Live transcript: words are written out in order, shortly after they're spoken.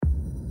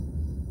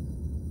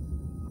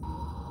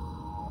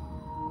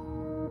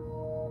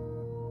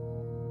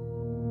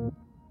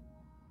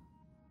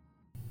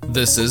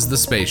This is The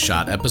Space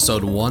Shot,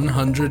 episode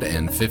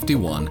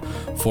 151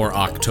 for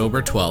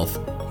October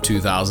 12th,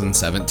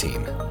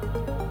 2017.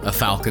 A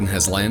Falcon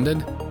has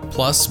landed,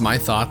 plus my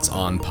thoughts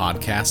on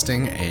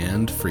podcasting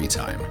and free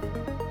time.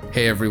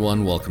 Hey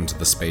everyone, welcome to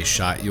The Space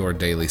Shot, your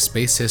daily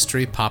space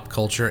history, pop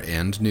culture,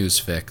 and news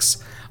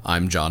fix.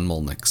 I'm John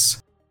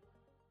Molnix.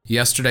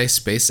 Yesterday,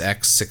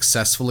 SpaceX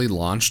successfully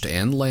launched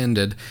and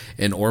landed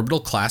an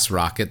orbital-class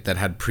rocket that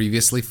had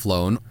previously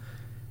flown.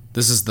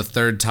 This is the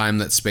third time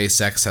that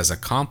SpaceX has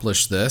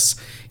accomplished this,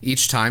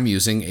 each time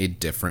using a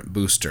different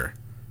booster.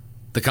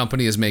 The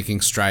company is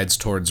making strides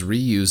towards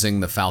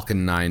reusing the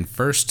Falcon 9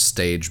 first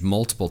stage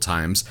multiple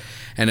times,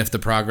 and if the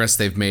progress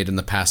they've made in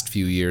the past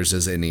few years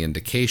is any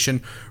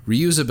indication,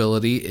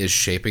 reusability is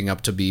shaping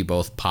up to be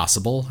both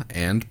possible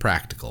and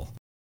practical.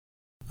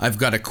 I've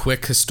got a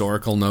quick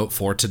historical note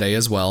for today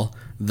as well.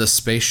 The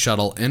Space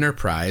Shuttle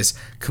Enterprise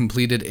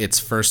completed its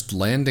first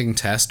landing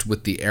test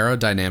with the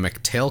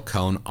aerodynamic tail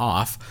cone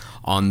off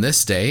on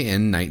this day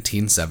in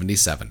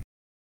 1977.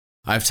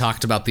 I've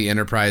talked about the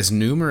Enterprise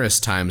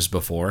numerous times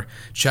before.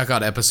 Check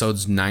out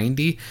episodes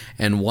 90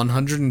 and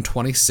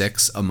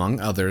 126, among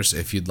others,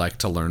 if you'd like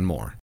to learn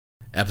more.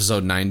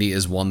 Episode 90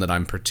 is one that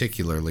I'm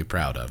particularly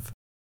proud of.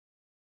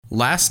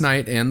 Last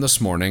night and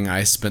this morning,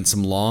 I spent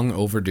some long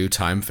overdue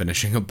time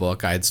finishing a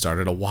book I'd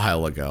started a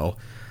while ago.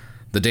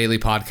 The daily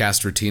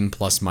podcast routine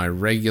plus my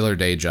regular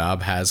day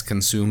job has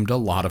consumed a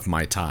lot of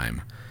my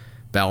time.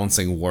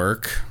 Balancing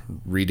work,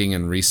 reading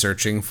and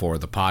researching for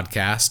the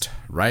podcast,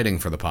 writing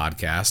for the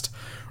podcast,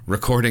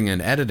 recording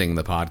and editing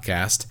the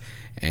podcast,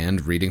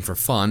 and reading for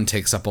fun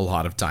takes up a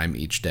lot of time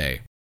each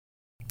day.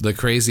 The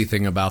crazy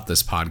thing about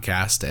this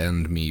podcast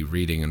and me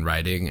reading and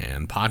writing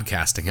and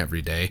podcasting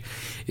every day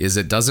is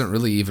it doesn't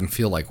really even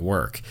feel like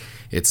work.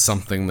 It's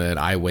something that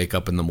I wake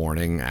up in the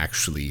morning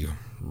actually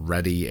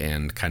ready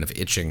and kind of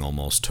itching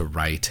almost to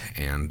write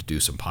and do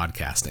some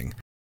podcasting.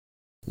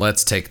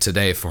 Let's take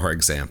today, for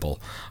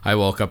example. I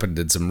woke up and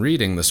did some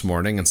reading this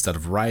morning instead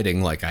of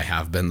writing like I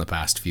have been the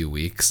past few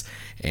weeks,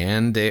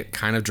 and it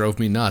kind of drove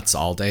me nuts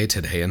all day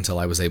today until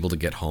I was able to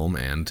get home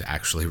and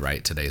actually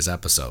write today's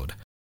episode.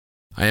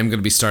 I am going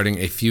to be starting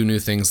a few new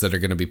things that are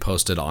going to be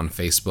posted on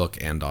Facebook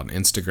and on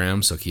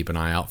Instagram, so keep an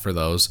eye out for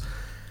those.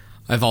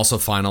 I've also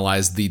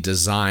finalized the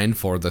design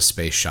for the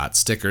Space Shot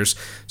stickers,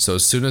 so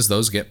as soon as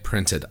those get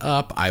printed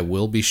up, I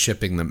will be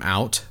shipping them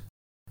out.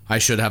 I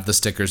should have the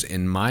stickers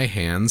in my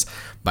hands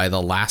by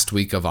the last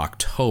week of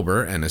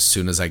October, and as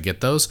soon as I get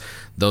those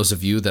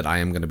of you that I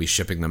am going to be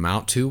shipping them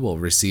out to will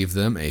receive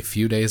them a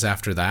few days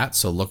after that,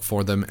 so look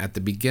for them at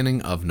the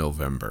beginning of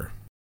November.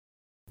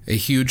 A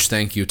huge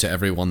thank you to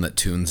everyone that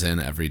tunes in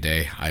every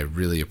day. I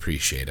really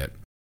appreciate it.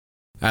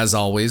 As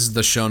always,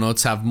 the show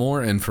notes have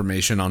more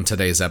information on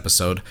today's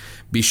episode.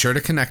 Be sure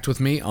to connect with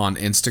me on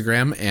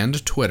Instagram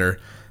and Twitter.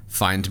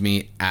 Find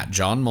me at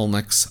John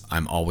Molnix.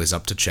 I'm always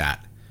up to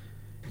chat.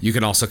 You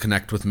can also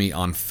connect with me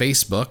on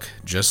Facebook.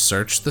 Just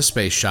search The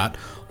Space Shot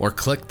or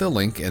click the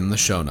link in the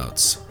show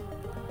notes.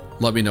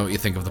 Let me know what you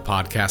think of the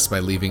podcast by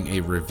leaving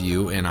a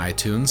review in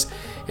iTunes.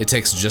 It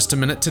takes just a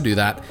minute to do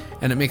that,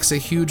 and it makes a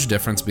huge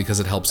difference because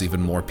it helps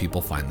even more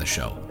people find the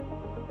show.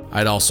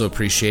 I'd also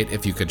appreciate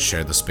if you could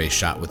share the Space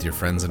Shot with your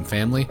friends and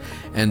family,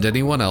 and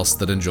anyone else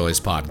that enjoys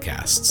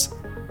podcasts.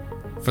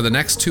 For the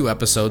next 2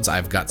 episodes,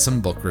 I've got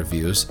some book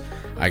reviews.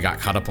 I got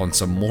caught up on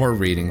some more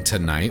reading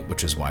tonight,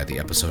 which is why the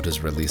episode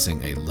is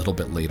releasing a little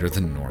bit later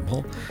than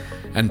normal,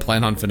 and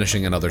plan on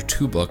finishing another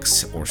 2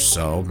 books or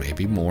so,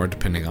 maybe more,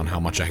 depending on how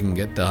much I can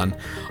get done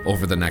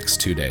over the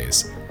next 2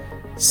 days.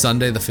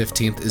 Sunday the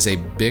 15th is a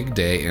big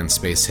day in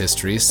space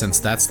history since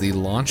that's the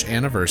launch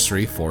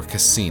anniversary for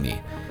Cassini.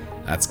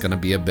 That's going to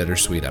be a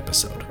bittersweet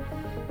episode.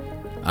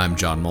 I'm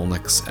John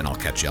Molnix, and I'll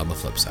catch you on the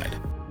flip side.